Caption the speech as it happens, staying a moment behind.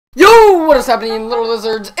Yo, what is happening, little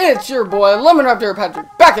lizards? It's your boy, LemonRaptor Patrick,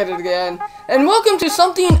 back at it again, and welcome to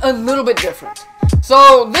something a little bit different.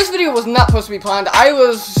 So, this video was not supposed to be planned. I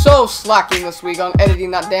was so slacking this week on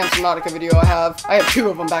editing that damn Subnautica video I have. I have two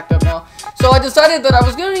of them backed up now. So I decided that I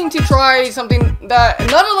was going to try something that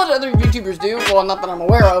not a lot of other YouTubers do. Well, not that I'm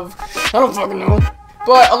aware of. I don't fucking know.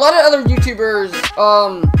 But a lot of other YouTubers,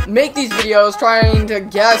 make these videos trying to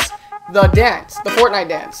guess the dance, the Fortnite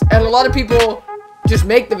dance. And a lot of people just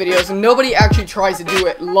make the videos and nobody actually tries to do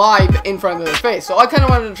it live in front of their face. So I kind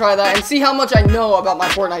of wanted to try that and see how much I know about my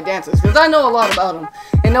Fortnite dances, because I know a lot about them.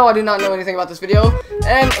 And no, I do not know anything about this video.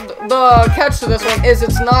 And the catch to this one is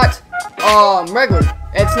it's not regular.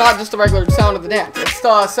 It's not just the regular sound of the dance. It's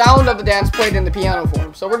the sound of the dance played in the piano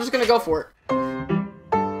form. So we're just gonna go for it.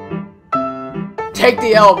 Take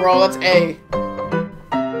the L, bro. That's A.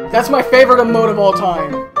 That's my favorite emote of all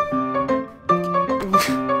time.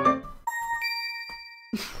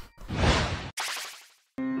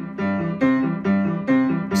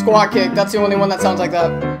 Squat kick, that's the only one that sounds like that.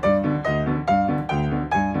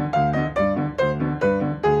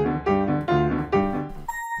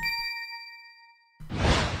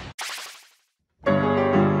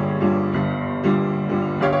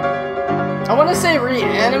 I want to say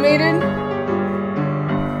reanimated.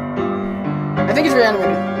 I think it's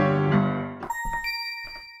reanimated.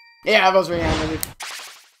 Yeah, it was reanimated.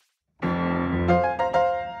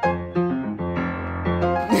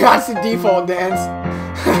 That's the default dance.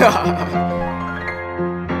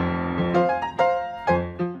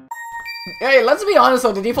 Hey, let's be honest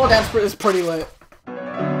though, the default dance is pretty lit.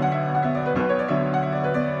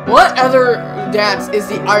 What other dance is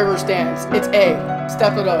the Irish dance? It's A.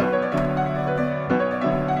 Step it up.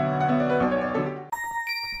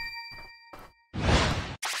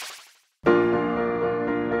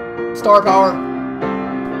 Star power.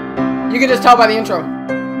 You can just tell by the intro.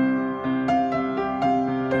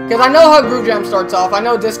 Because I know how Groove Jam starts off, I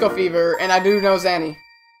know Disco Fever, and I do know Zanny.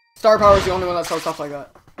 Star Power is the only one that starts off like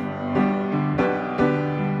that.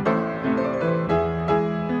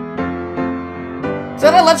 Is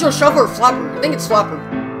that Electro Shuffle or Flapper? I think it's Flapper.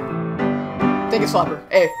 I think it's Flapper.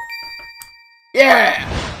 Hey. Yeah!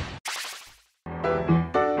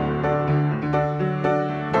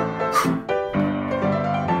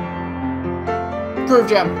 Groove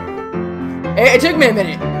Jam. It took me a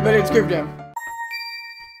minute, but it's Groove Jam.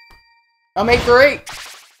 I'll make for 8.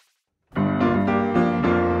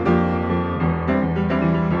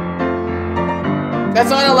 That's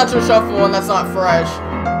not Electro Shuffle and that's not Fresh.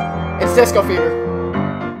 It's Disco Fever.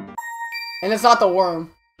 And it's not the Worm.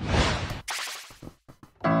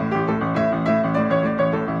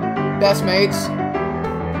 Best Mates.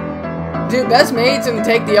 Dude, Best Mates and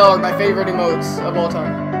Take the L are my favorite emotes of all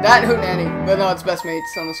time. That and Hootenanny. But no, it's Best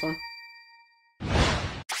Mates on this one.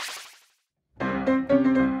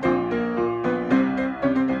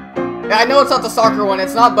 I know it's not the soccer one,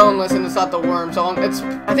 it's not boneless, and it's not the worm, so I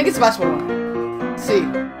think it's the basketball one. Let's see.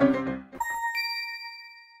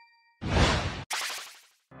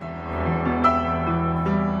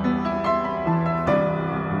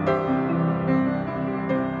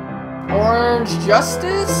 Orange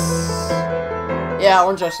Justice? Yeah,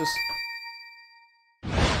 Orange Justice.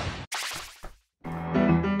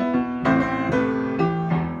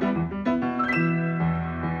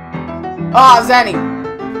 Ah, Zanny.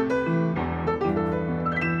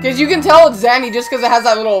 Because you can tell it's Zanny just because it has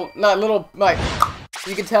that little, like,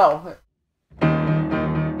 you can tell.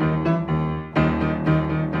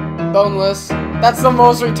 Boneless. That's the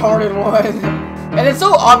most retarded one. And it's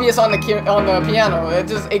so obvious on the piano.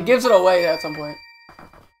 It gives it away at some point.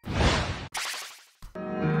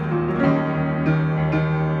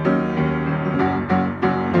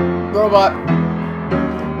 Robot.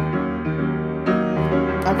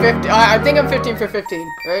 I'm 50. I think I'm 15 for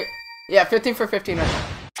 15, right? Yeah, 15 for 15 right now.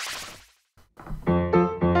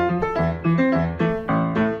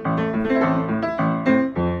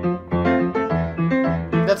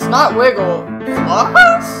 That's not Wiggle.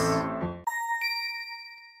 Floss?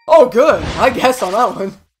 Oh, good. I guessed on that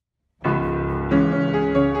one.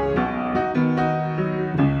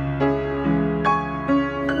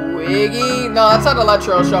 Wiggy? No, that's not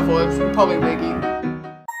Electro Shuffle. It's probably Wiggy.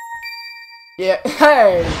 Yeah.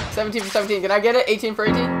 Hey! 17 for 17. Can I get it? 18 for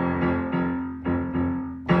 18?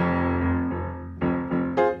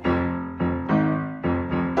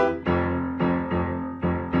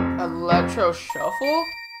 Electro Shuffle?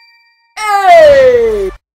 Hey!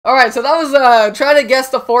 Alright, so that was, try to guess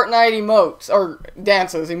the Fortnite emotes, or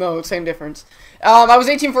dances, emotes, same difference. I was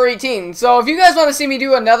 18 for 18, so if you guys want to see me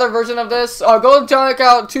do another version of this, go check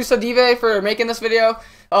out Tusadiva for making this video,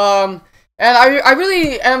 And I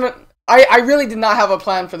really am. I really did not have a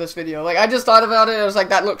plan for this video. Like, I just thought about it. I was like,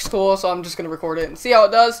 that looks cool, so I'm just gonna record it and see how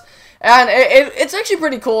it does. And it's actually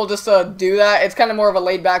pretty cool just to do that. It's kind of more of a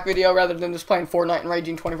laid-back video rather than just playing Fortnite and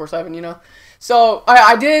raging 24/7, you know? So,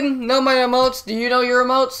 I did know my emotes. Do you know your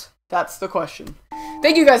emotes? That's the question.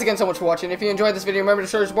 Thank you guys again so much for watching. If you enjoyed this video, remember to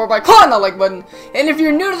show your support by clicking that like button. And if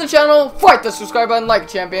you're new to the channel, fight the subscribe button like a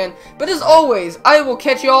champion. But as always, I will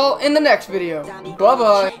catch y'all in the next video.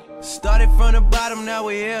 Bye-bye. Started from the bottom, now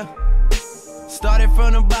we're here. Started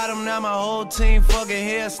from the bottom, now my whole team fucking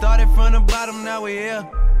here. Started from the bottom, now we're here.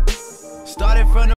 Started from the